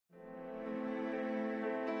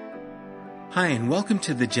Hi, and welcome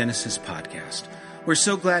to the Genesis Podcast. We're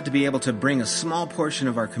so glad to be able to bring a small portion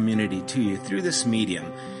of our community to you through this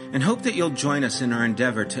medium, and hope that you'll join us in our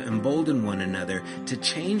endeavor to embolden one another to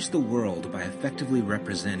change the world by effectively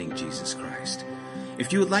representing Jesus Christ.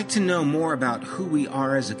 If you would like to know more about who we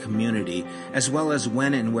are as a community, as well as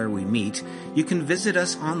when and where we meet, you can visit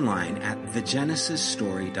us online at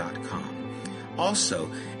thegenesisstory.com. Also,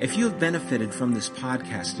 if you have benefited from this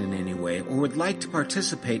podcast in any way or would like to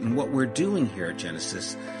participate in what we're doing here at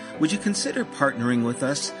Genesis, would you consider partnering with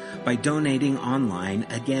us by donating online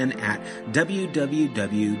again at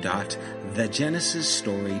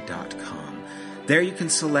www.thegenesisstory.com. There you can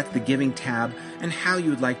select the giving tab and how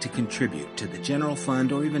you would like to contribute to the general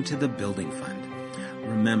fund or even to the building fund.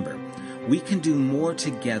 Remember, we can do more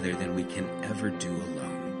together than we can ever do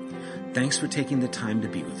alone. Thanks for taking the time to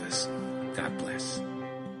be with us. God bless.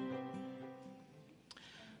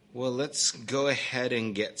 Well, let's go ahead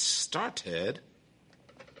and get started.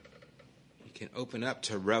 You can open up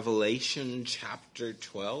to Revelation chapter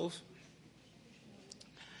 12.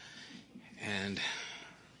 And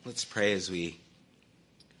let's pray as we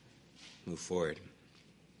move forward.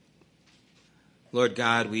 Lord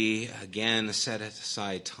God, we again set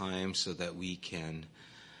aside time so that we can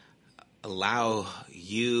allow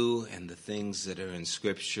you and the things that are in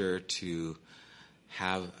Scripture to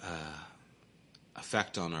have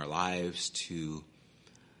effect on our lives, to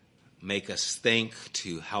make us think,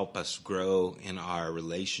 to help us grow in our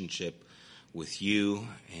relationship with you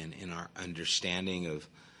and in our understanding of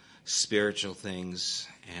spiritual things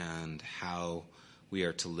and how we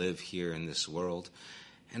are to live here in this world.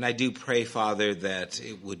 And I do pray, Father, that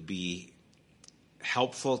it would be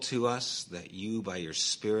helpful to us, that you, by your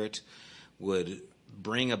Spirit, would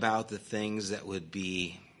bring about the things that would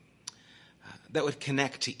be that would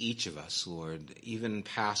connect to each of us, Lord, even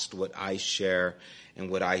past what I share and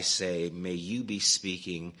what I say. May you be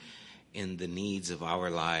speaking in the needs of our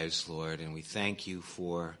lives, Lord, and we thank you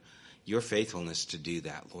for your faithfulness to do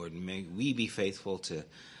that, Lord. May we be faithful to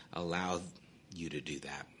allow you to do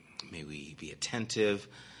that. May we be attentive.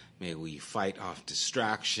 May we fight off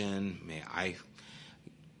distraction. May I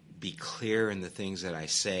be clear in the things that I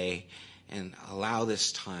say, and allow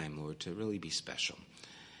this time, Lord, to really be special.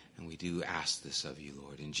 And we do ask this of you,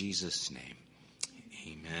 Lord, in Jesus' name.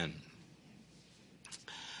 Amen.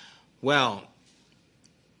 Well,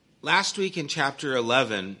 last week in chapter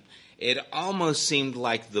 11, it almost seemed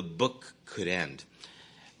like the book could end,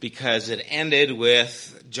 because it ended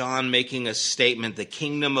with John making a statement: the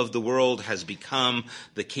kingdom of the world has become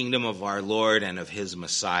the kingdom of our Lord and of his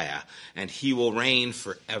Messiah, and he will reign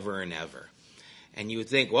forever and ever. And you would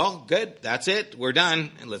think, well, good, that's it, we're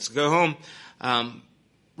done, and let's go home.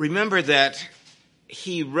 Remember that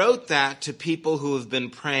he wrote that to people who have been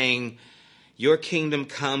praying, your kingdom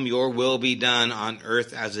come, your will be done on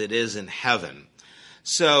earth as it is in heaven.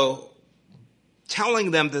 So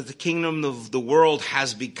telling them that the kingdom of the world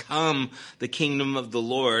has become the kingdom of the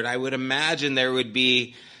Lord, I would imagine there would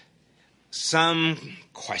be some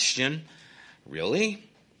question, really?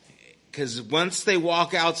 Because once they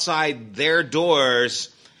walk outside their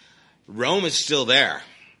doors, Rome is still there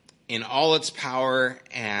in all its power,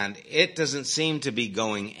 and it doesn't seem to be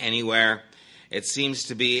going anywhere. It seems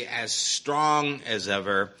to be as strong as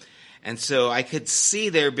ever. And so I could see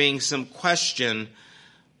there being some question,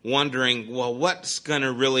 wondering, well, what's going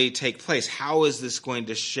to really take place? How is this going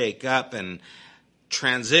to shake up and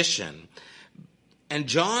transition? And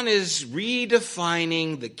John is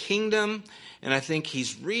redefining the kingdom, and I think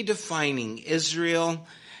he's redefining Israel.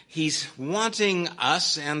 He's wanting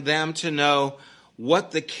us and them to know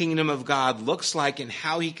what the kingdom of God looks like and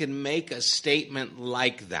how he can make a statement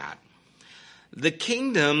like that. The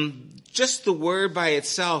kingdom, just the word by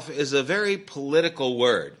itself, is a very political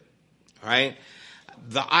word, right?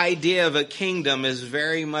 The idea of a kingdom is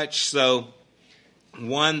very much so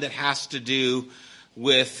one that has to do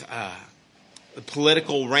with the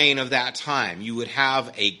political reign of that time. You would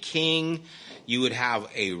have a king, you would have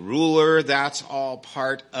a ruler. That's all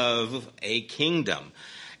part of a kingdom.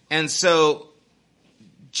 And so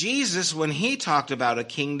Jesus, when he talked about a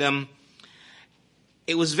kingdom,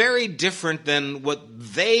 it was very different than what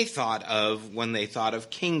they thought of when they thought of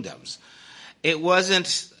kingdoms. It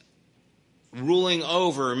wasn't ruling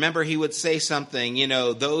over. Remember, he would say something,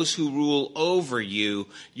 those who rule over you,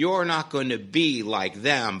 you're not going to be like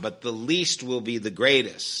them, but the least will be the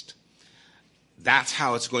greatest. That's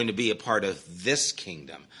how it's going to be a part of this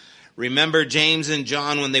kingdom. Remember James and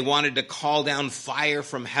John when they wanted to call down fire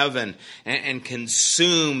from heaven and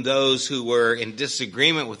consume those who were in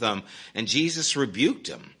disagreement with them, and Jesus rebuked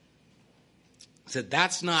them. said,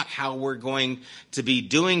 that's not how we're going to be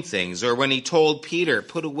doing things. Or when he told Peter,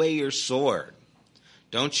 put away your sword.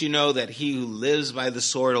 Don't you know that he who lives by the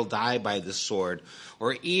sword will die by the sword?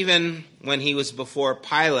 Or even when he was before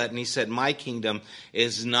Pilate and he said, my kingdom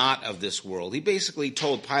is not of this world. He basically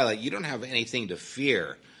told Pilate, you don't have anything to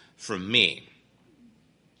fear from me.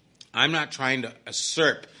 I'm not trying to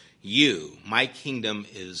usurp you. My kingdom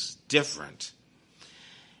is different.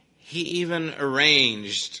 He even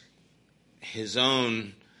arranged his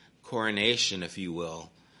own coronation, if you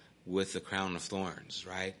will, with the crown of thorns,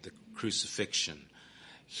 right? The crucifixion.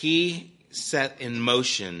 He set in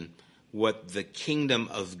motion what the kingdom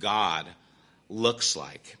of God looks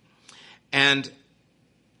like. And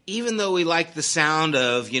even though we like the sound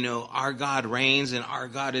of, our God reigns and our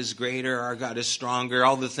God is greater, our God is stronger,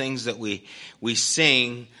 all the things that we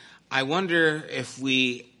sing, I wonder if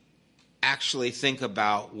we actually think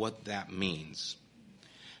about what that means.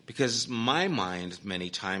 Because my mind many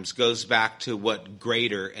times goes back to what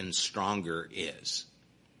greater and stronger is.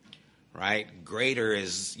 Right? Greater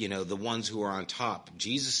is, the ones who are on top.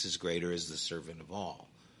 Jesus is greater as the servant of all.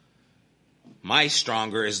 My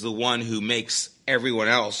stronger is the one who makes everyone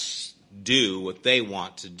else do what they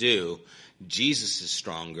want to do. Jesus is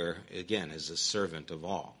stronger, again, as a servant of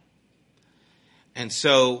all. And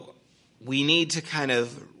so we need to kind of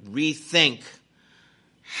rethink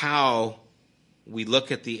how we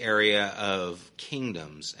look at the area of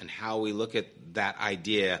kingdoms and how we look at that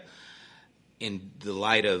idea in the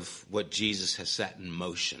light of what Jesus has set in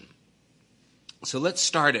motion. So let's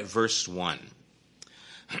start at verse 1.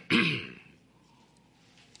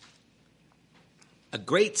 A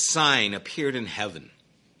great sign appeared in heaven.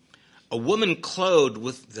 A woman clothed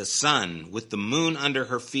with the sun, with the moon under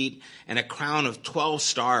her feet, and a crown of 12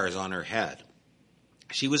 stars on her head.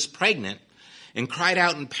 She was pregnant and cried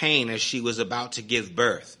out in pain as she was about to give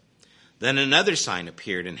birth. Then another sign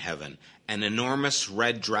appeared in heaven, an enormous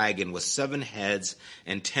red dragon with 7 heads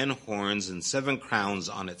and 10 horns and 7 crowns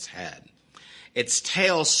on its head. Its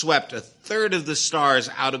tail swept 1/3 of the stars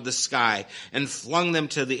out of the sky and flung them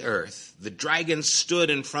to the earth. The dragon stood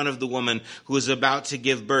in front of the woman who was about to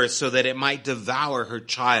give birth so that it might devour her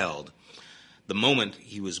child the moment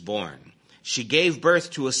he was born. She gave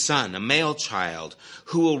birth to a son, a male child,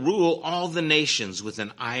 who will rule all the nations with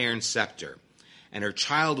an iron scepter. And her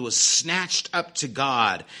child was snatched up to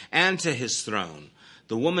God and to his throne.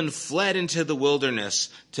 The woman fled into the wilderness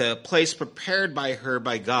to a place prepared by her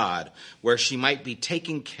by God, where she might be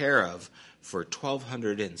taken care of for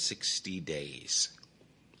 1,260 days.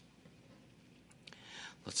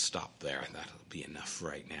 Let's stop there. That'll be enough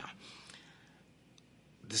right now.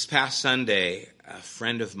 This past Sunday, a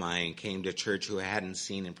friend of mine came to church who I hadn't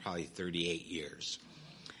seen in probably 38 years.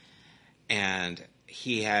 And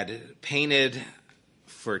he had painted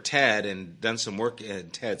for Ted and done some work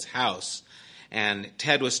at Ted's house. And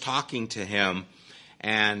Ted was talking to him,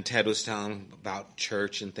 and Ted was telling him about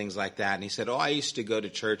church and things like that. And he said, I used to go to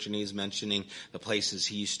church, and he's mentioning the places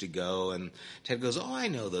he used to go. And Ted goes, I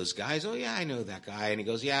know those guys. Oh, yeah, I know that guy. And he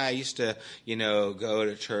goes, yeah, I used to, go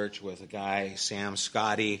to church with a guy, Sam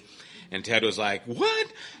Scotty. And Ted was like, what?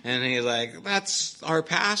 And he's like, that's our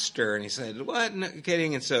pastor. And he said, what? No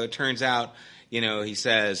kidding. And so it turns out, he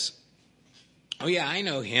says, oh, yeah, I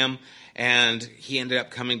know him. And he ended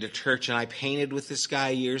up coming to church, and I painted with this guy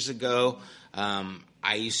years ago.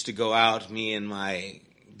 I used to go out, me and my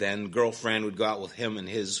then girlfriend would go out with him and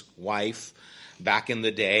his wife back in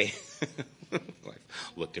the day.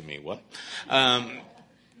 Wife looked at me, what?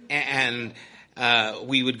 And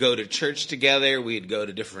we would go to church together. We'd go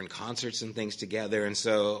to different concerts and things together. And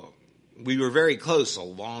so we were very close a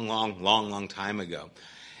long time ago.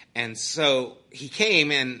 And so he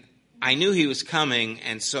came, and I knew he was coming,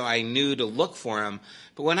 and so I knew to look for him.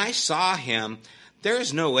 But when I saw him, there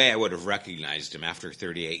is no way I would have recognized him after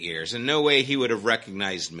 38 years, and no way he would have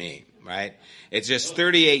recognized me, right? It's just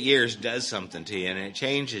 38 years does something to you, and it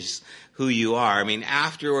changes who you are. I mean,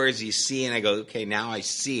 afterwards you see, and I go, okay, now I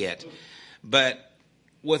see it. But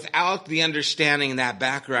without the understanding that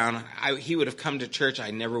background, he would have come to church. I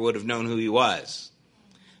never would have known who he was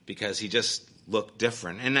because he just looked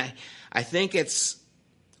different. And I think it's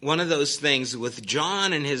one of those things with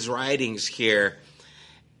John and his writings here,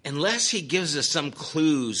 unless he gives us some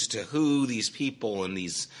clues to who these people and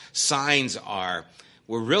these signs are,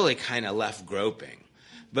 we're really kind of left groping.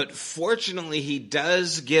 But fortunately, he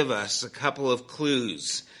does give us a couple of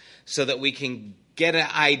clues so that we can get an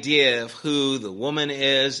idea of who the woman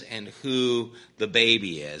is and who the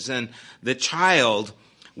baby is. And the child,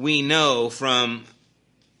 we know from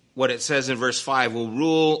what it says in verse 5, will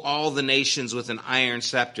rule all the nations with an iron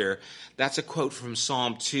scepter. That's a quote from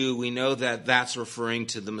Psalm 2. We know that that's referring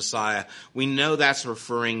to the Messiah. We know that's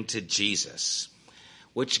referring to Jesus,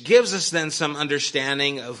 which gives us then some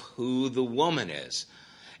understanding of who the woman is.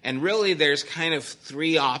 And really, there's kind of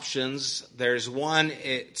three options. There's one,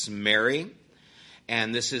 it's Mary,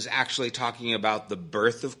 and this is actually talking about the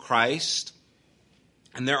birth of Christ.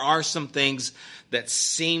 And there are some things that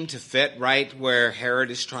seem to fit, right, where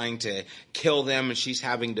Herod is trying to kill them and she's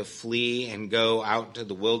having to flee and go out to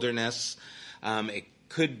the wilderness. It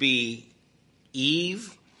could be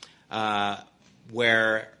Eve,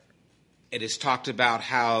 where it is talked about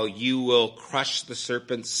how you will crush the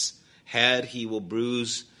serpent's head, he will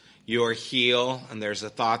bruise your heel, and there's a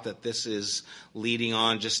thought that this is leading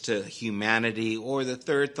on just to humanity. Or the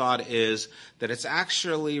third thought is that it's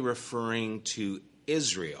actually referring to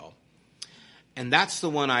Israel. And that's the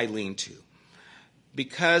one I lean to,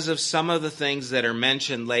 because of some of the things that are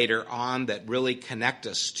mentioned later on that really connect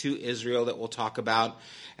us to Israel that we'll talk about,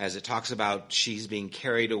 as it talks about she's being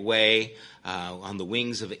carried away on the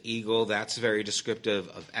wings of an eagle. That's very descriptive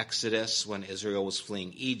of Exodus when Israel was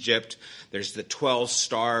fleeing Egypt. There's the 12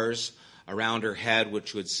 stars around her head,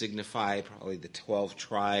 which would signify probably the 12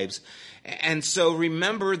 tribes. And so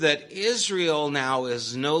remember that Israel now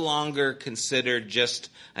is no longer considered just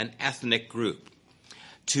an ethnic group.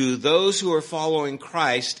 To those who are following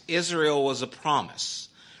Christ, Israel was a promise.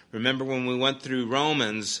 Remember when we went through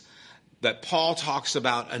Romans, that Paul talks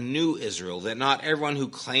about a new Israel, that not everyone who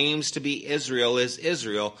claims to be Israel is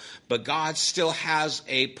Israel, but God still has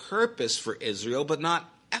a purpose for Israel, but not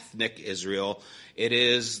ethnic Israel. It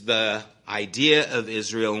is the idea of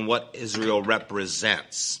Israel and what Israel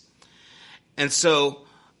represents. And so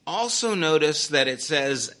also notice that it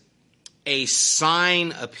says a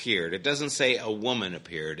sign appeared. It doesn't say a woman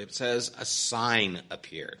appeared. It says a sign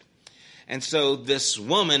appeared. And so this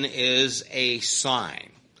woman is a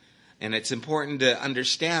sign. And it's important to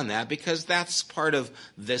understand that because that's part of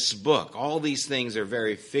this book. All these things are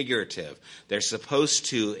very figurative. They're supposed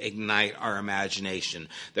to ignite our imagination.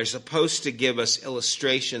 They're supposed to give us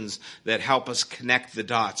illustrations that help us connect the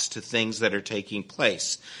dots to things that are taking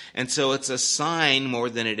place. And so it's a sign more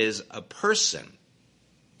than it is a person.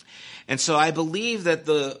 And so I believe that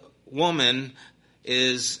the woman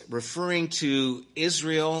is referring to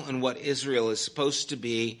Israel and what Israel is supposed to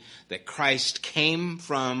be, that Christ came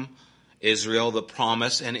from Israel, the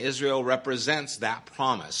promise, and Israel represents that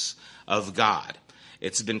promise of God.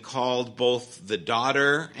 It's been called both the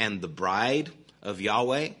daughter and the bride of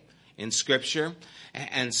Yahweh in Scripture.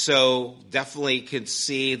 And so definitely could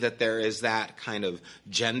see that there is that kind of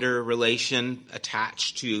gender relation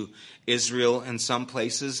attached to Israel in some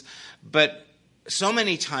places. But so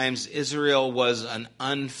many times Israel was an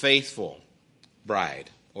unfaithful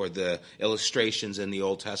bride, or the illustrations in the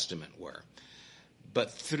Old Testament were. But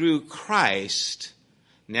through Christ,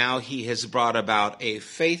 now he has brought about a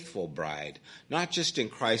faithful bride, not just in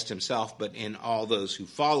Christ himself, but in all those who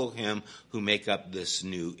follow him, who make up this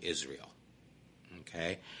new Israel.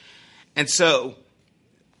 Okay? And so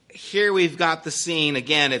here we've got the scene.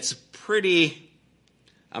 Again, it's pretty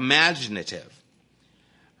imaginative.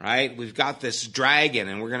 Right? We've got this dragon,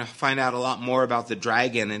 and we're going to find out a lot more about the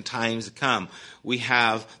dragon in times to come. We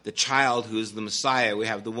have the child who is the Messiah. We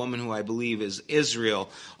have the woman who I believe is Israel,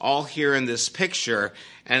 all here in this picture.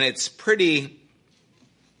 And it's pretty,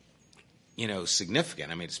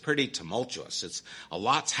 significant. I mean, it's pretty tumultuous. It's a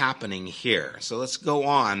lot's happening here. So let's go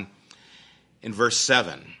on in verse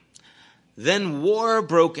 7. Then war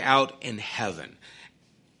broke out in heaven.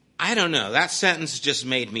 I don't know. That sentence just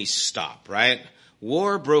made me stop, right?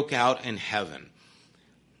 War broke out in heaven.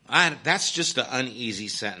 That's just an uneasy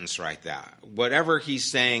sentence right there. Whatever he's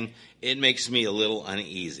saying, it makes me a little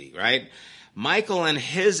uneasy, right? Michael and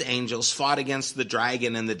his angels fought against the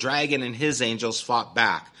dragon, and the dragon and his angels fought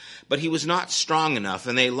back. But he was not strong enough,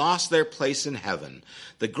 and they lost their place in heaven.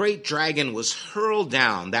 The great dragon was hurled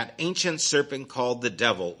down, that ancient serpent called the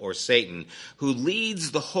devil, or Satan, who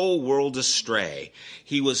leads the whole world astray.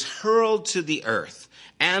 He was hurled to the earth,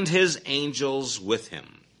 and his angels with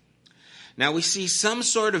him. Now we see some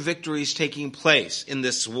sort of victories taking place in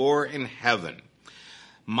this war in heaven.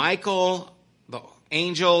 Michael, the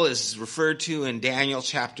angel, is referred to in Daniel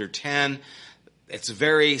chapter 10. It's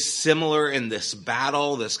very similar in this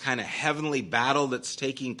battle, this kind of heavenly battle that's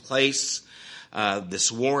taking place,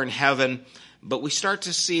 this war in heaven. But we start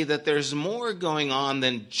to see that there's more going on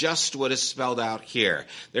than just what is spelled out here.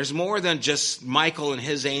 There's more than just Michael and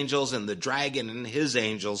his angels and the dragon and his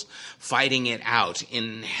angels fighting it out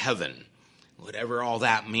in heaven. whatever all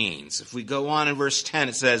that means. If we go on in verse 10,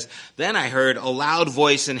 it says, "Then I heard a loud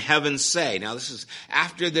voice in heaven say," now this is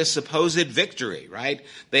after this supposed victory, right?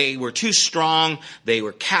 They were too strong. They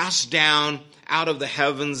were cast down out of the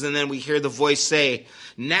heavens. And then we hear the voice say,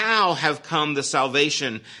 "Now have come the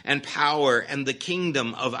salvation and power and the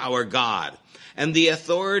kingdom of our God and the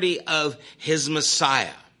authority of his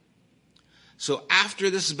Messiah." So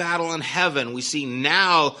after this battle in heaven, we see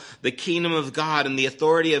now the kingdom of God and the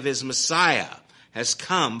authority of his Messiah has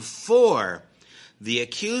come, for the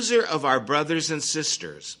accuser of our brothers and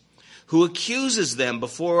sisters, who accuses them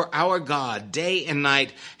before our God day and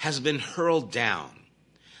night, has been hurled down.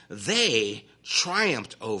 They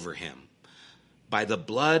triumphed over him by the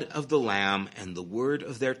blood of the Lamb and the word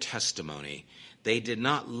of their testimony. They did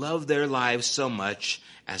not love their lives so much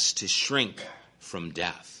as to shrink from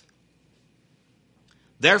death.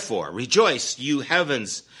 Therefore, rejoice, you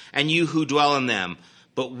heavens, and you who dwell in them.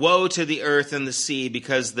 But woe to the earth and the sea,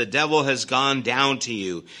 because the devil has gone down to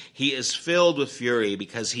you. He is filled with fury,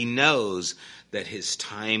 because he knows that his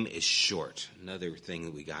time is short. Another thing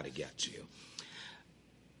that we got to get to.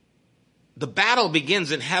 The battle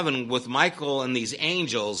begins in heaven with Michael and these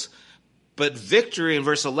angels, but victory in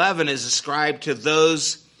verse 11 is ascribed to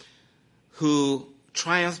those who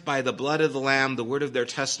triumphed by the blood of the Lamb, the word of their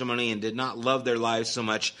testimony, and did not love their lives so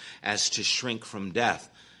much as to shrink from death.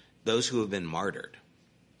 Those who have been martyred.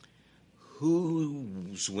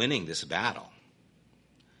 Who's winning this battle?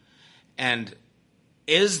 And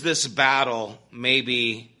is this battle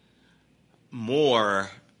maybe more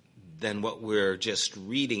than what we're just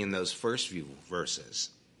reading in those first few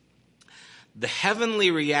verses? The heavenly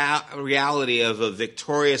reality of a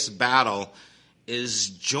victorious battle is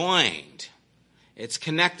joined. It's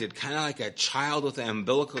connected, kind of like a child with an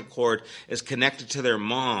umbilical cord is connected to their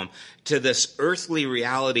mom, to this earthly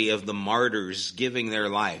reality of the martyrs giving their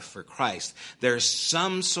life for Christ. There's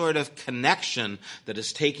some sort of connection that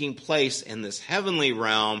is taking place in this heavenly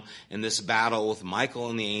realm, in this battle with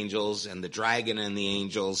Michael and the angels, and the dragon and the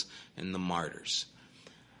angels, and the martyrs.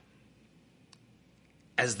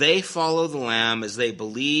 As they follow the Lamb, as they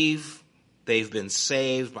believe they've been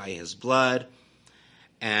saved by his blood,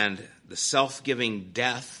 and the self-giving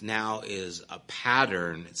death now is a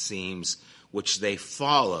pattern, it seems, which they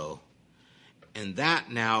follow, and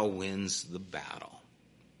that now wins the battle.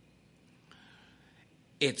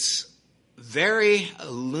 It's very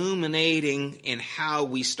illuminating in how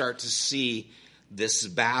we start to see this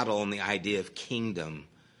battle and the idea of kingdom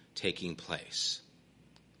taking place.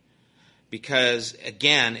 Because,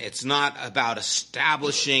 again, it's not about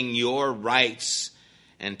establishing your rights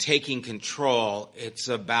and taking control. It's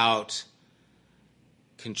about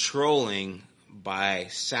controlling by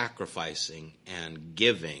sacrificing and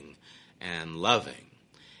giving and loving.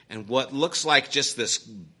 And what looks like just this,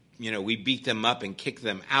 we beat them up and kick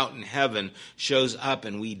them out in heaven, shows up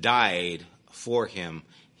and we died for him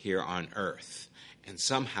here on earth. And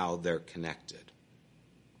somehow they're connected.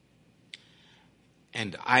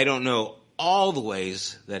 And I don't know all the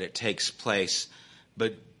ways that it takes place,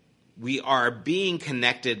 but we are being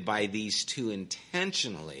connected by these two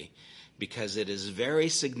intentionally because it is very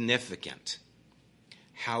significant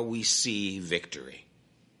how we see victory.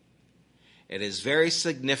 It is very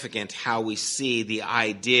significant how we see the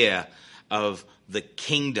idea of the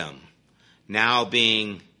kingdom now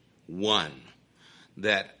being won,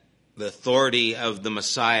 that the authority of the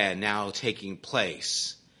Messiah now taking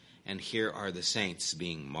place, and here are the saints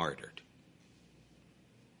being martyred.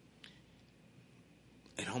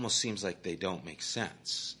 It almost seems like they don't make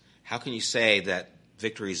sense. How can you say that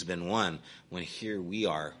victory's been won when here we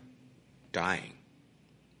are dying?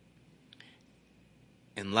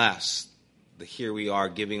 Unless here we are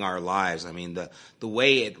giving our lives. I mean, the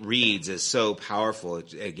way it reads is so powerful.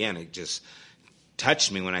 It just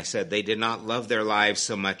touched me when I said they did not love their lives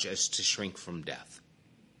so much as to shrink from death.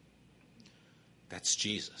 That's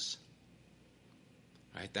Jesus.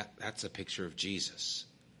 Right? That's a picture of Jesus.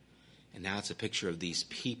 And now it's a picture of these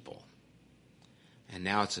people. And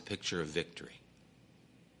now it's a picture of victory.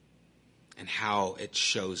 And how it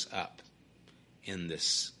shows up in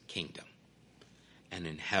this kingdom and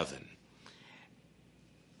in heaven.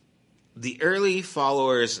 The early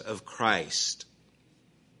followers of Christ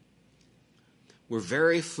were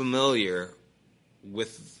very familiar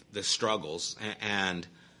with the struggles and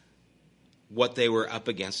what they were up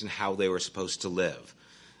against and how they were supposed to live.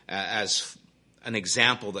 As an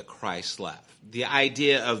example that Christ left. The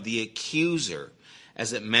idea of the accuser,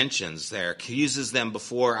 as it mentions there, accuses them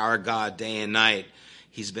before our God day and night.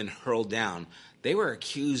 He's been hurled down. They were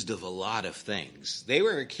accused of a lot of things. They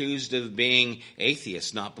were accused of being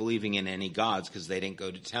atheists, not believing in any gods because they didn't go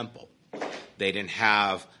to temple. They didn't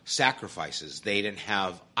have sacrifices. They didn't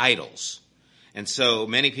have idols. And so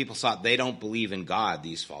many people thought they don't believe in God,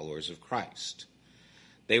 these followers of Christ.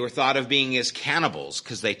 They were thought of being as cannibals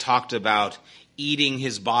because they talked about eating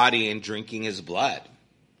his body and drinking his blood.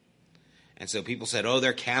 And so people said, oh,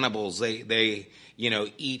 they're cannibals. They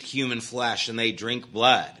eat human flesh and they drink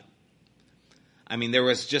blood. I mean, there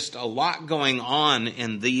was just a lot going on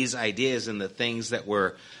in these ideas and the things that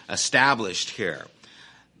were established here.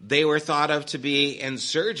 They were thought of to be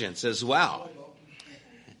insurgents as well,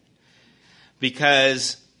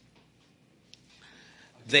 because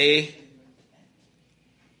they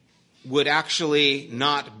would actually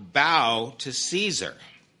not bow to Caesar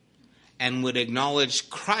and would acknowledge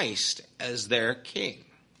Christ as their king,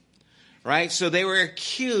 right? So they were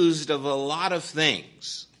accused of a lot of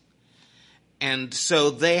things. And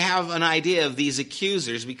so they have an idea of these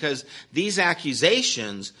accusers because these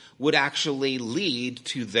accusations would actually lead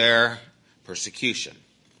to their persecution.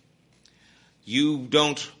 You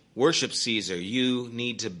don't worship Caesar. You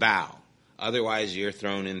need to bow. Otherwise, you're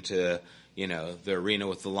thrown into, the arena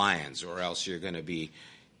with the lions, or else you're going to be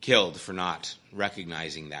killed for not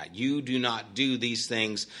recognizing that. You do not do these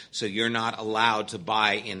things, so you're not allowed to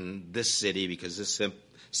buy in this city because this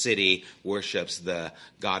city worships the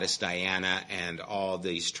goddess Diana, and all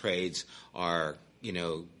these trades are,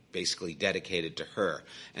 basically dedicated to her.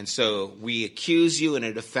 And so we accuse you, and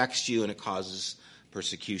it affects you, and it causes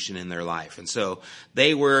persecution in their life. And so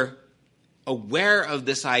they were aware of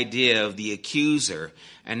this idea of the accuser,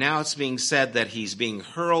 and now it's being said that he's being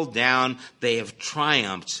hurled down. They have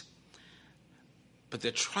triumphed, but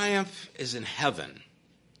the triumph is in heaven.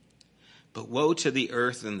 But woe to the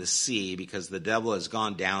earth and the sea, because the devil has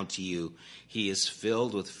gone down to you. He is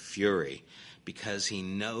filled with fury, because he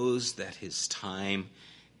knows that his time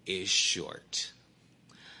is short.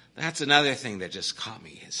 That's another thing that just caught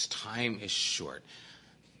me. His time is short.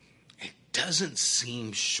 It doesn't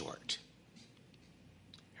seem short,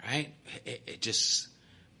 right?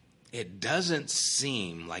 It doesn't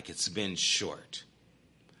seem like it's been short.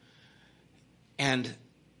 And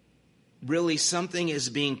really, something is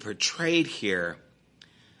being portrayed here,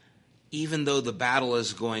 even though the battle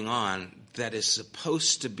is going on, that is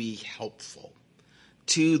supposed to be helpful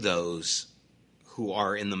to those who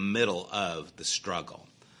are in the middle of the struggle.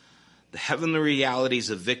 The heavenly realities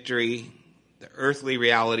of victory, the earthly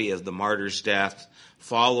reality of the martyr's death,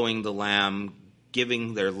 following the Lamb,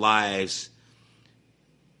 giving their lives,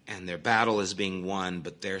 and their battle is being won,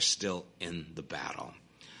 but they're still in the battle.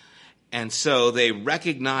 And so they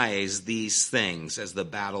recognize these things as the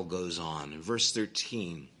battle goes on. In verse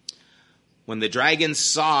 13, when the dragon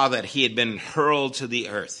saw that he had been hurled to the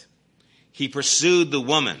earth, he pursued the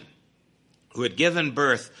woman who had given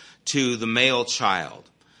birth to the male child.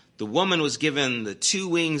 The woman was given the 2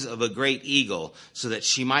 wings of a great eagle so that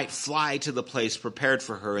she might fly to the place prepared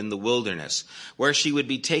for her in the wilderness, where she would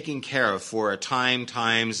be taken care of for a time,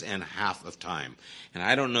 times, and half of time. And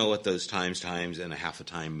I don't know what those times, and a half a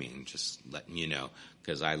time mean. Just letting you know,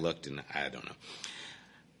 because I looked and I don't know.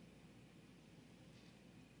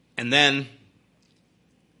 And then,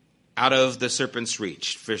 out of the serpent's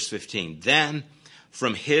reach, verse 15, then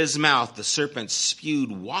from his mouth the serpent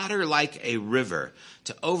spewed water like a river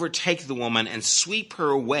to overtake the woman and sweep her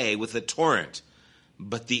away with a torrent.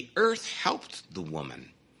 But the earth helped the woman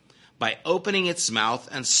by opening its mouth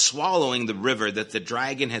and swallowing the river that the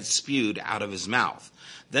dragon had spewed out of his mouth.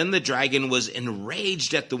 Then the dragon was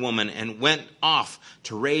enraged at the woman and went off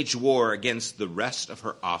to wage war against the rest of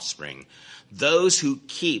her offspring, those who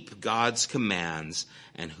keep God's commands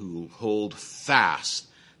and who hold fast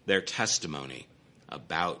their testimony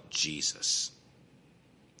about Jesus.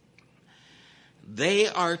 They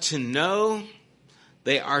are to know,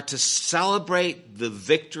 they are to celebrate the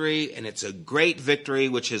victory, and it's a great victory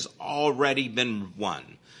which has already been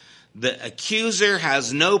won. The accuser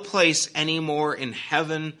has no place anymore in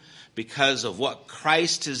heaven because of what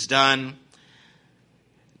Christ has done.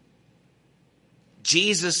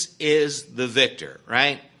 Jesus is the victor,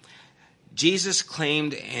 right? Jesus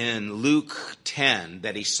claimed in Luke 10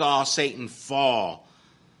 that he saw Satan fall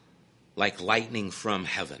like lightning from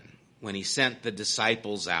heaven when he sent the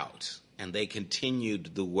disciples out and they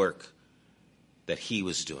continued the work that he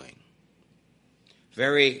was doing.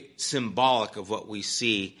 Very symbolic of what we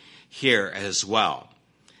see here as well.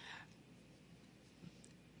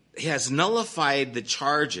 He has nullified the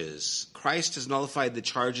charges. Christ has nullified the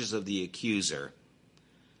charges of the accuser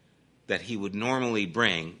that he would normally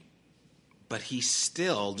bring, but he's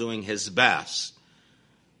still doing his best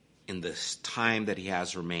in this time that he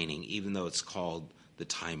has remaining, even though it's called the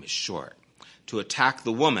time is short, to attack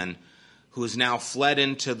the woman who has now fled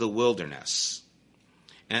into the wilderness.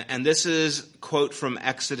 And this is a quote from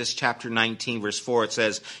Exodus chapter 19, verse 4. It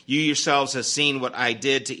says, "You yourselves have seen what I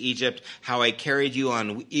did to Egypt, how I carried you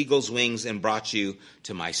on eagle's wings and brought you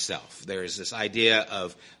to myself." There is this idea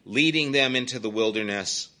of leading them into the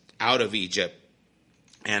wilderness out of Egypt.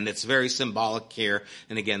 And it's very symbolic here.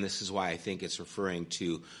 And again, this is why I think it's referring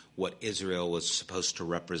to what Israel was supposed to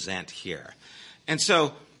represent here. And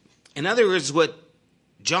so, in other words, what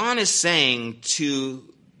John is saying to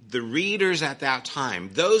the readers at that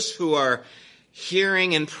time, those who are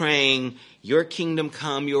hearing and praying, "Your kingdom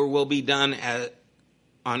come, your will be done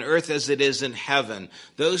on earth as it is in heaven."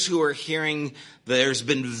 Those who are hearing there's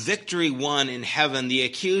been victory won in heaven, the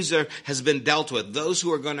accuser has been dealt with. Those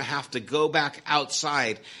who are going to have to go back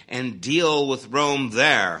outside and deal with Rome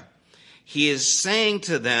there. He is saying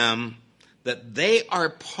to them that they are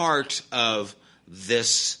part of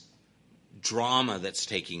this drama that's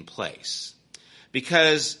taking place.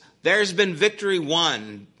 Because there's been victory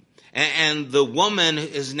won, and the woman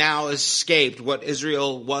is now escaped what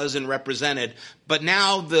Israel was and represented. But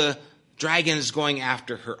now the dragon is going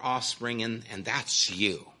after her offspring, and that's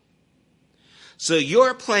you. So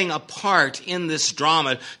you're playing a part in this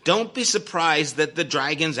drama. Don't be surprised that the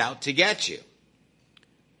dragon's out to get you.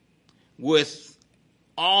 With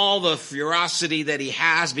all the ferocity that he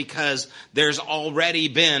has, because there's already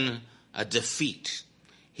been a defeat.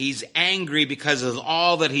 He's angry because of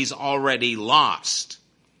all that he's already lost.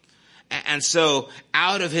 And so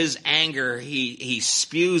out of his anger, he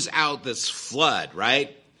spews out this flood,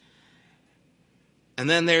 right? And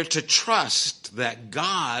then they're to trust that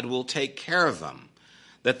God will take care of them,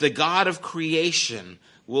 that the God of creation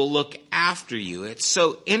will look after you. It's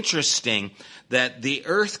so interesting that the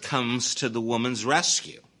earth comes to the woman's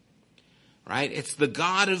rescue, right? It's the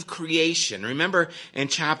God of creation. Remember in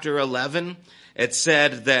chapter 11, it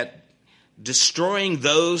said that destroying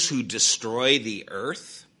those who destroy the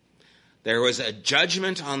earth, there was a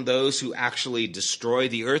judgment on those who actually destroy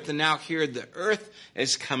the earth. And now here the earth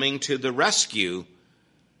is coming to the rescue.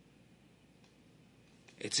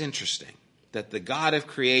 It's interesting that the God of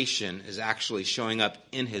creation is actually showing up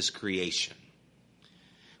in his creation,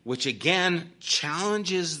 which again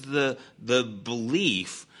challenges the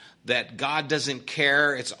belief that God doesn't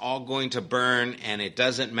care, it's all going to burn, and it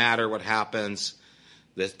doesn't matter what happens,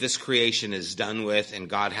 that this creation is done with, and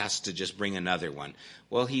God has to just bring another one.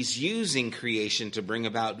 Well, he's using creation to bring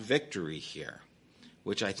about victory here,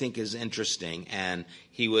 which I think is interesting. And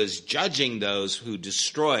he was judging those who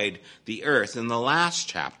destroyed the earth in the last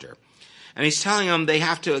chapter. And he's telling them they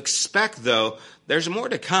have to expect, though, there's more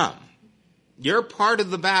to come. You're part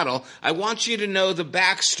of the battle. I want you to know the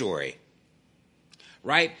backstory.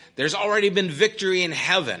 Right? There's already been victory in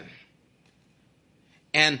heaven.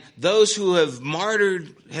 And those who have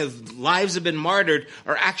lives have been martyred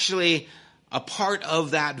are actually a part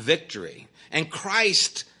of that victory. And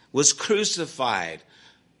Christ was crucified,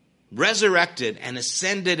 resurrected, and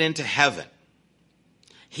ascended into heaven.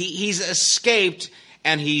 He's escaped,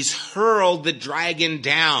 and he's hurled the dragon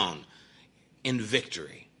down in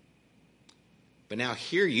victory. But now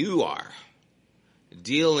here you are,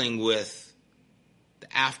 dealing with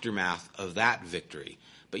the aftermath of that victory.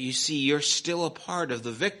 But you see, you're still a part of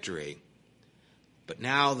the victory. But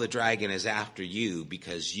now the dragon is after you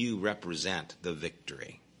because you represent the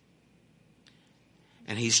victory.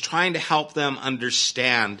 And he's trying to help them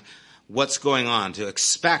understand what's going on, to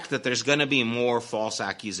expect that there's going to be more false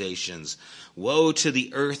accusations. Woe to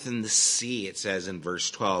the earth and the sea, it says in verse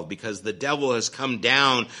 12, because the devil has come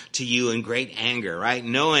down to you in great anger, right?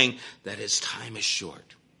 Knowing that his time is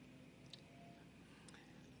short.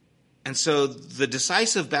 And so the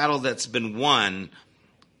decisive battle that's been won,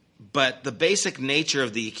 but the basic nature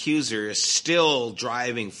of the accuser is still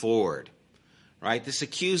driving forward, right? This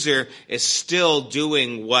accuser is still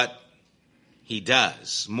doing what he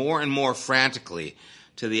does, more and more frantically,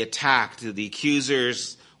 to the attack, to the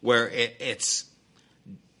accusers, where it's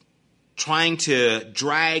trying to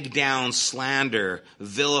drag down, slander,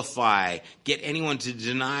 vilify, get anyone to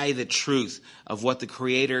deny the truth of what the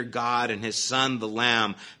Creator God and his Son, the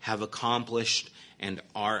Lamb, have accomplished and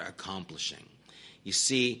are accomplishing. You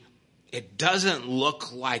see, it doesn't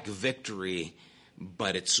look like victory,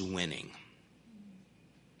 but it's winning.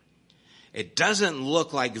 It doesn't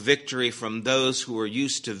look like victory from those who are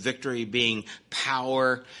used to victory being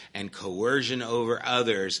power and coercion over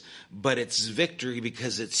others, but it's victory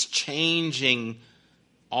because it's changing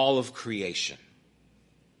all of creation.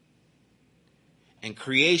 And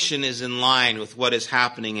creation is in line with what is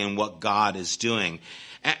happening and what God is doing.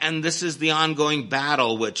 And this is the ongoing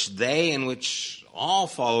battle which they and which all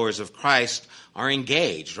followers of Christ are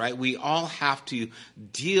engaged, right? We all have to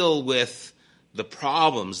deal with the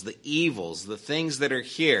problems, the evils, the things that are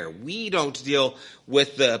here. We don't deal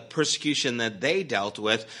with the persecution that they dealt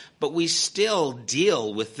with, but we still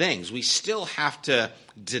deal with things. We still have to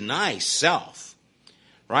deny self,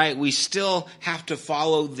 right? We still have to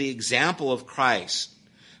follow the example of Christ,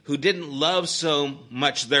 who didn't love so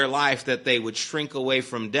much their life that they would shrink away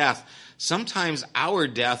from death. Sometimes our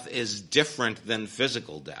death is different than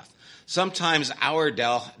physical death. Sometimes our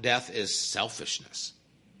death is selfishness.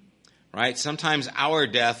 Right? Sometimes our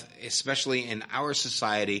death, especially in our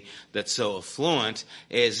society that's so affluent,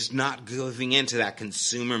 is not giving into that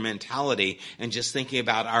consumer mentality and just thinking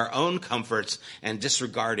about our own comforts and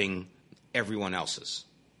disregarding everyone else's.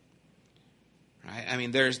 Right? I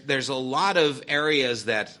mean, there's a lot of areas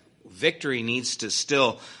that victory needs to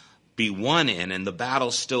still be won in, and the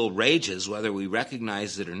battle still rages, whether we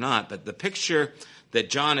recognize it or not. But the picture that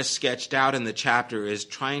John has sketched out in the chapter is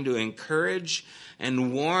trying to encourage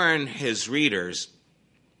and warn his readers,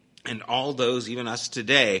 and all those, even us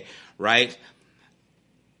today, right,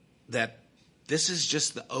 that this is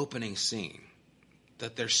just the opening scene,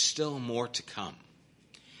 that there's still more to come.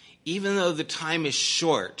 Even though the time is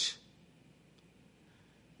short,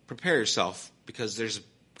 prepare yourself, because there's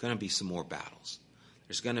going to be some more battles.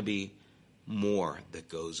 There's going to be more that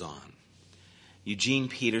goes on. Eugene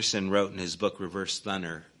Peterson wrote in his book, Reverse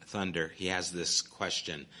Thunder, he has this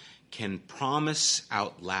question: can promise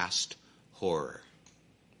outlast horror?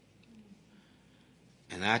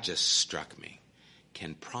 And that just struck me.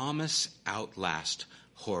 Can promise outlast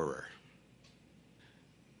horror?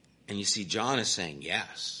 And you see, John is saying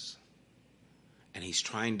yes. And he's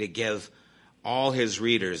trying to give all his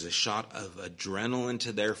readers a shot of adrenaline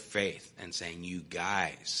to their faith and saying, you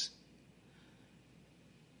guys,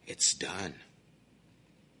 it's done.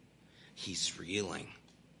 He's reeling.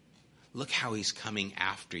 Look how he's coming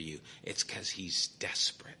after you. It's because he's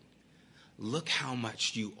desperate. Look how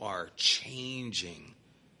much you are changing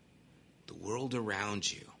the world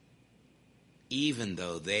around you, even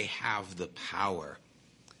though they have the power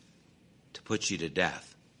to put you to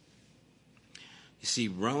death. You see,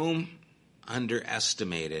 Rome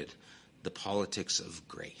underestimated the politics of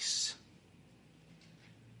grace.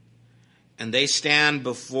 And they stand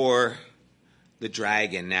before the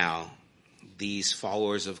dragon now, these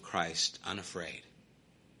followers of Christ, unafraid,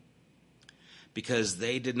 because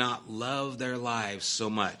they did not love their lives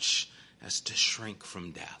so much as to shrink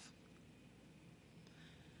from death.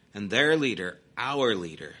 And their leader, our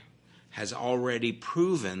leader, has already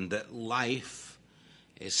proven that life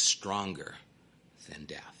is stronger than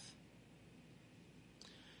death.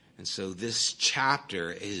 And so this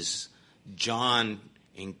chapter is John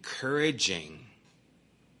encouraging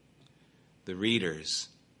the readers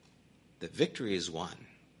that victory is won.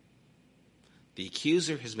 The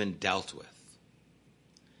accuser has been dealt with.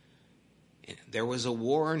 There was a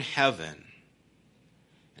war in heaven,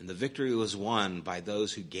 and the victory was won by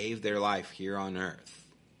those who gave their life here on earth.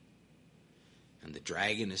 And the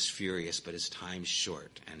dragon is furious, but his time's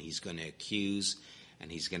short, and he's going to accuse,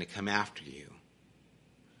 and he's going to come after you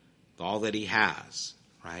with all that he has,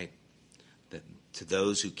 right? That to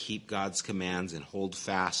those who keep God's commands and hold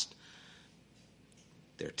fast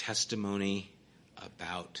their testimony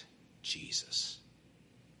about Jesus.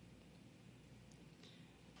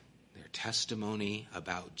 Their testimony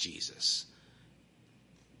about Jesus.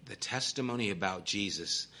 The testimony about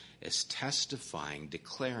Jesus is testifying,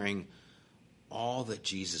 declaring all that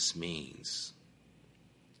Jesus means.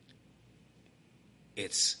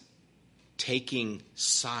 It's taking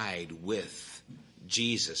side with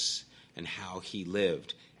Jesus and how he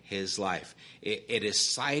lived his life. It is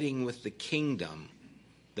siding with the kingdom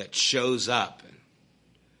that shows up and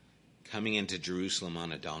coming into Jerusalem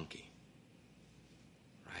on a donkey.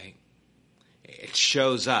 Right? It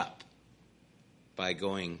shows up by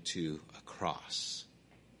going to a cross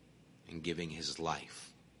and giving his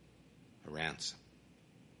life a ransom.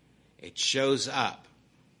 It shows up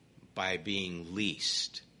by being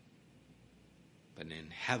least, but in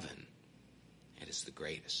heaven it is the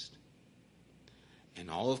greatest. And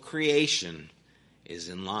all of creation is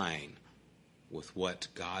in line with what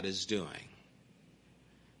God is doing.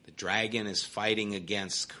 The dragon is fighting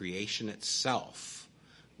against creation itself.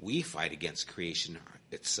 We fight against creation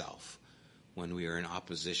itself when we are in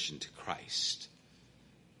opposition to Christ,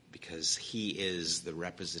 because he is the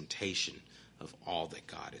representation of all that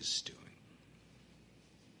God is doing.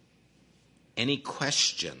 Any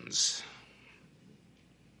questions?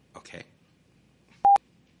 Okay.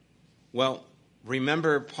 Well,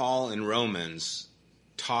 remember Paul in Romans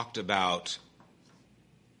talked about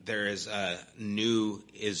there is a new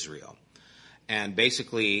Israel. And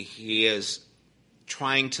basically, he is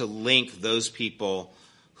trying to link those people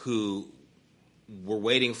who were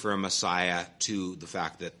waiting for a Messiah to the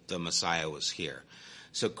fact that the Messiah was here.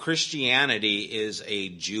 So Christianity is a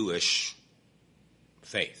Jewish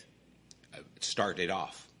faith. It started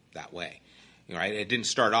off that way, right? It didn't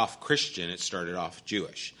start off Christian, it started off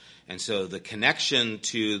Jewish. And so the connection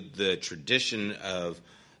to the tradition of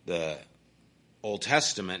the Old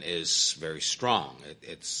Testament is very strong.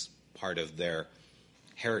 It's part of their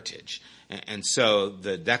heritage. And so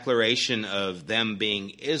the declaration of them being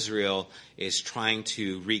Israel is trying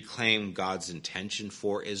to reclaim God's intention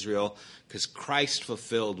for Israel, because Christ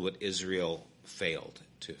fulfilled what Israel failed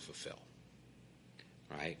to fulfill.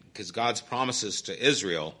 Right? Because God's promises to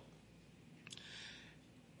Israel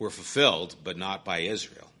were fulfilled, but not by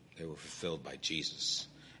Israel. They were fulfilled by Jesus.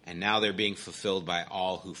 And now they're being fulfilled by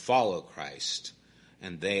all who follow Christ,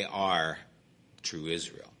 and they are true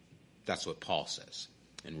Israel. That's what Paul says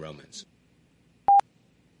in Romans.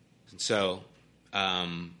 And so,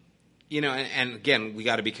 and again, we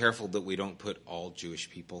got to be careful that we don't put all Jewish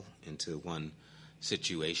people into one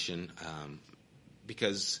situation,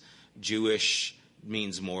 because Jewish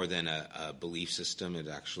means more than a belief system. It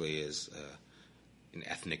actually is an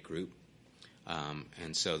ethnic group.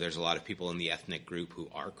 And so there's a lot of people in the ethnic group who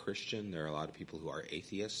are Christian. There are a lot of people who are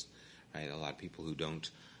atheists, right? A lot of people who don't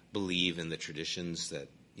believe in the traditions that,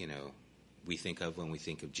 we think of when we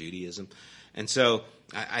think of Judaism. And so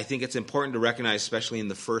I think it's important to recognize, especially in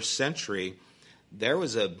the first century, there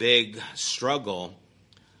was a big struggle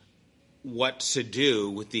what to do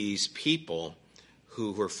with these people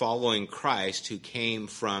who were following Christ, who came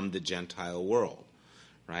from the Gentile world.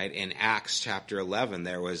 Right? In Acts chapter 11,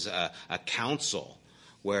 there was a council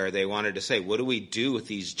where they wanted to say, what do we do with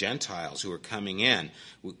these Gentiles who are coming in?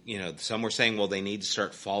 Some were saying, well, they need to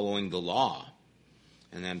start following the law.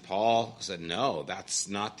 And then Paul said, no, that's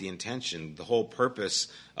not the intention. The whole purpose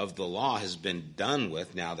of the law has been done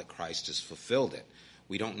with now that Christ has fulfilled it.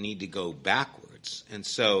 We don't need to go backwards. And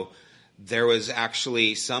so there was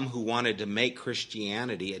actually some who wanted to make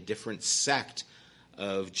Christianity a different sect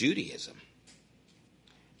of Judaism.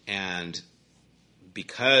 And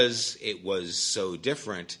because it was so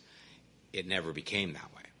different, it never became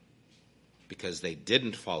that way. Because they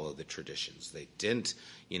didn't follow the traditions. They didn't,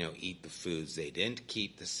 eat the foods. They didn't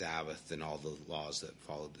keep the Sabbath and all the laws that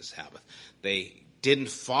followed the Sabbath. They didn't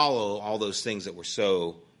follow all those things that were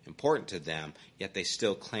so important to them, yet they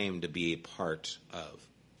still claimed to be a part of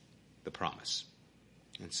the promise.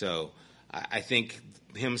 And so I think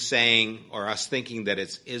him saying, or us thinking that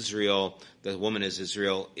it's Israel, the woman is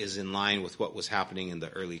Israel, is in line with what was happening in the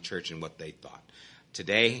early church and what they thought.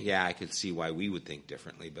 Today, I could see why we would think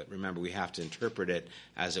differently, but remember, we have to interpret it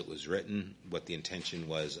as it was written, what the intention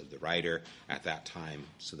was of the writer at that time,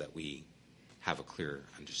 so that we have a clear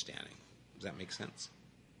understanding. Does that make sense?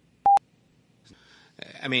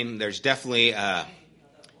 I mean, there's definitely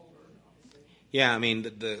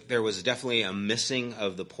there was definitely a missing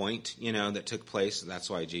of the point, that took place. That's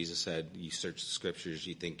why Jesus said, you search the scriptures,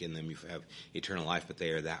 you think in them you have eternal life, but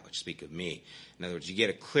they are that which speak of me. In other words, you get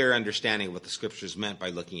a clear understanding of what the scriptures meant by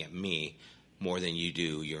looking at me more than you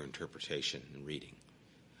do your interpretation and reading,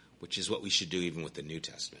 which is what we should do even with the New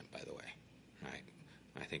Testament, by the way. Right?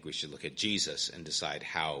 I think we should look at Jesus and decide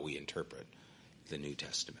how we interpret the New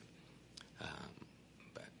Testament.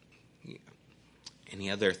 Any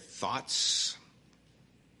other thoughts?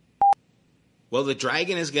 Well, the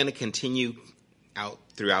dragon is going to continue out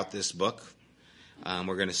throughout this book.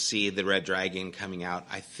 We're going to see the red dragon coming out.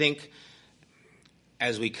 I think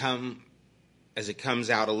as it comes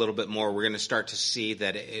out a little bit more, we're going to start to see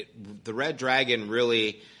that the red dragon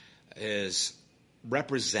really is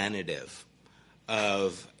representative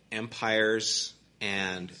of empires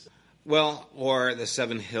or the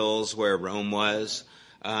 7 hills where Rome was.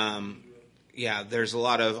 There's a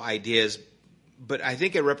lot of ideas, but I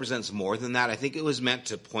think it represents more than that. I think it was meant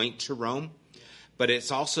to point to Rome, but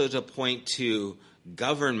it's also to point to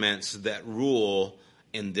governments that rule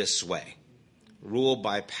in this way. Rule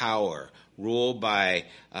by power, rule by,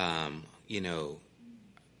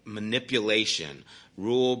 manipulation,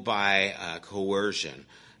 rule by coercion,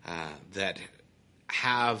 that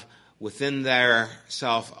have within their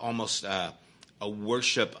self almost a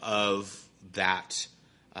worship of that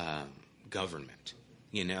government.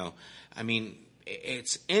 I mean,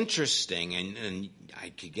 it's interesting, and I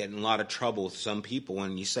could get in a lot of trouble with some people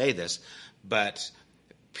when you say this, but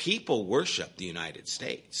people worship the United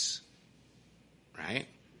States, right?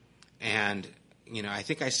 And, I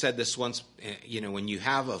think I said this once, when you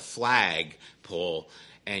have a flag pole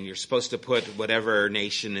and you're supposed to put whatever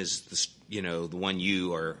nation is, the one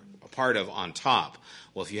you are a part of on top.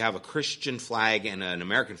 Well, if you have a Christian flag and an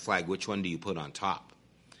American flag, which one do you put on top?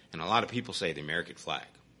 And a lot of people say the American flag.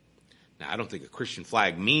 Now, I don't think a Christian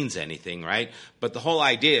flag means anything, right? But the whole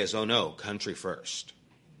idea is, oh no, country first.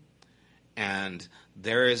 And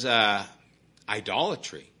there is a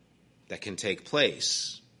idolatry that can take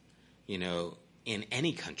place, in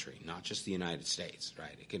any country, not just the United States,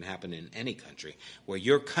 right? It can happen in any country where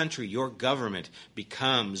your country, your government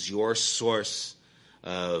becomes your source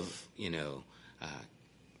of,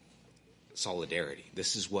 solidarity.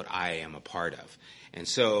 This is what I am a part of. And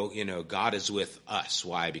so, God is with us.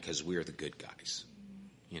 Why? Because we're the good guys,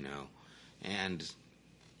 And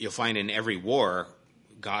you'll find in every war,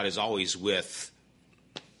 God is always with,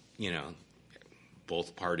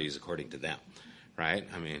 both parties according to them. Right?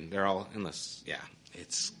 I mean, they're all,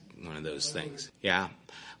 it's one of those things. Yeah.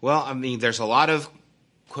 Well, I mean, there's a lot of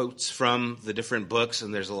quotes from the different books,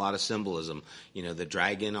 and there's a lot of symbolism. The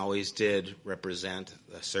dragon always did represent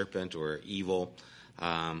a serpent or evil.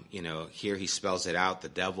 Here he spells it out, the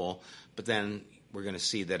devil. But then we're going to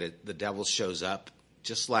see that the devil shows up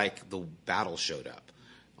just like the battle showed up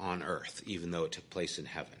on earth, even though it took place in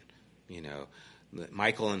heaven.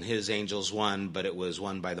 Michael and his angels won, but it was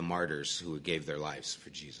won by the martyrs who gave their lives for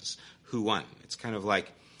Jesus. Who won? It's kind of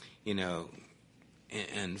like,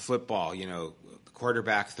 in football, the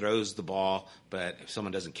quarterback throws the ball, but if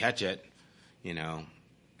someone doesn't catch it,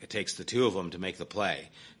 it takes the two of them to make the play.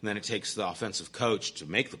 And then it takes the offensive coach to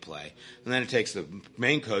make the play. And then it takes the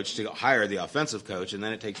main coach to hire the offensive coach. And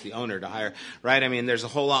then it takes the owner to hire, right? I mean, there's a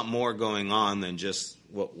whole lot more going on than just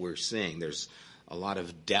what we're seeing. There's a lot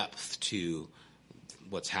of depth to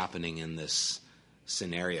what's happening in this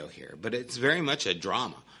scenario here. But it's very much a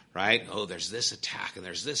drama, right? Oh, there's this attack and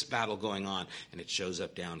there's this battle going on, and it shows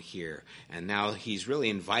up down here. And now he's really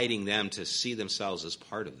inviting them to see themselves as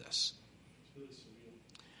part of this.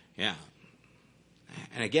 Yeah.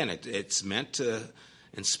 And again, it's meant to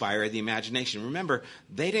inspire the imagination. Remember,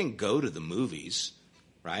 they didn't go to the movies,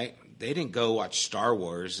 right? They didn't go watch Star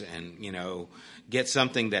Wars and, get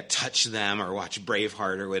something that touched them, or watch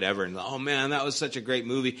Braveheart or whatever, and, oh man, that was such a great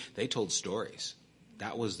movie. They told stories.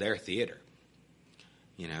 That was their theater.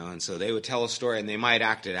 And so they would tell a story, and they might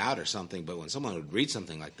act it out or something, but when someone would read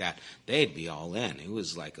something like that, they'd be all in. It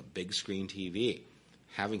was like a big screen TV.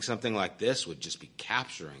 Having something like this would just be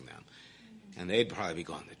capturing them. And they'd probably be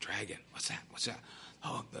going, the dragon, what's that? What's that?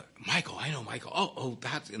 Oh, Michael, I know Michael. Oh,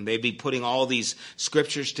 that's, and they'd be putting all these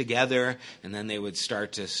scriptures together, and then they would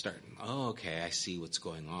start, oh, okay, I see what's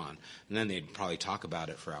going on. And then they'd probably talk about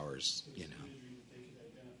it for hours,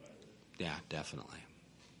 Yeah, definitely.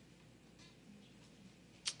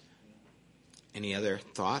 Any other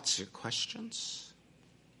thoughts or questions?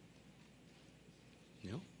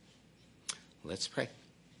 No? Let's pray.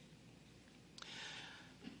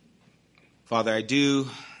 Father, I do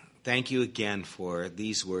thank you again for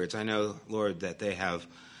these words. I know, Lord, that they have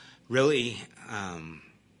really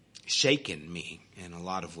shaken me in a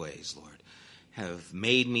lot of ways, Lord, have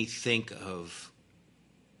made me think of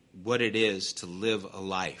what it is to live a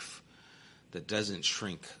life that doesn't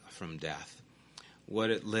shrink from death,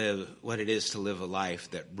 what it is to live a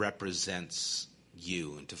life that represents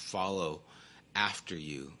you and to follow after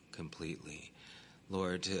you completely.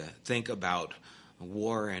 Lord, to think about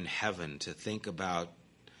war in heaven, to think about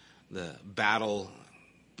the battle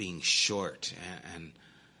being short, and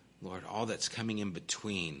Lord, all that's coming in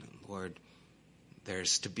between. Lord,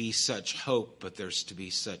 there's to be such hope, but there's to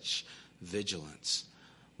be such vigilance.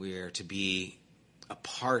 We are to be a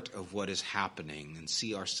part of what is happening and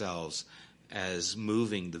see ourselves as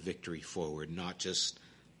moving the victory forward, not just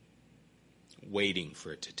waiting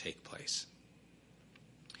for it to take place.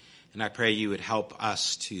 And I pray you would help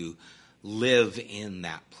us to live in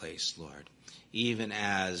that place, Lord, even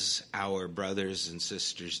as our brothers and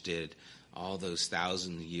sisters did all those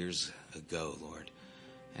 1,000 years ago, Lord,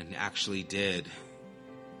 and actually did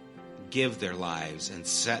give their lives and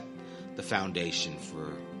set the foundation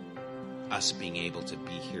for us being able to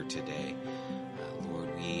be here today. Lord,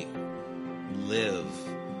 we live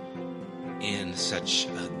in such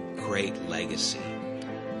a great legacy.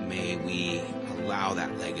 May we allow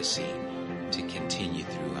that legacy to continue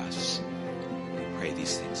through us. We pray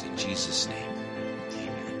these things in Jesus' name.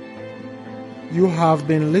 Amen. You have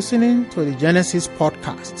been listening to the Genesis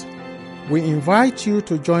podcast. We invite you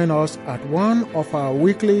to join us at one of our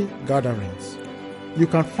weekly gatherings. You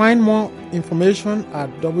can find more information at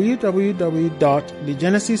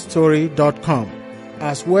www.thegenesisstory.com,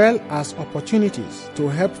 as well as opportunities to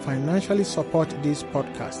help financially support this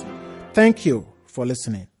podcast. Thank you for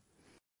listening.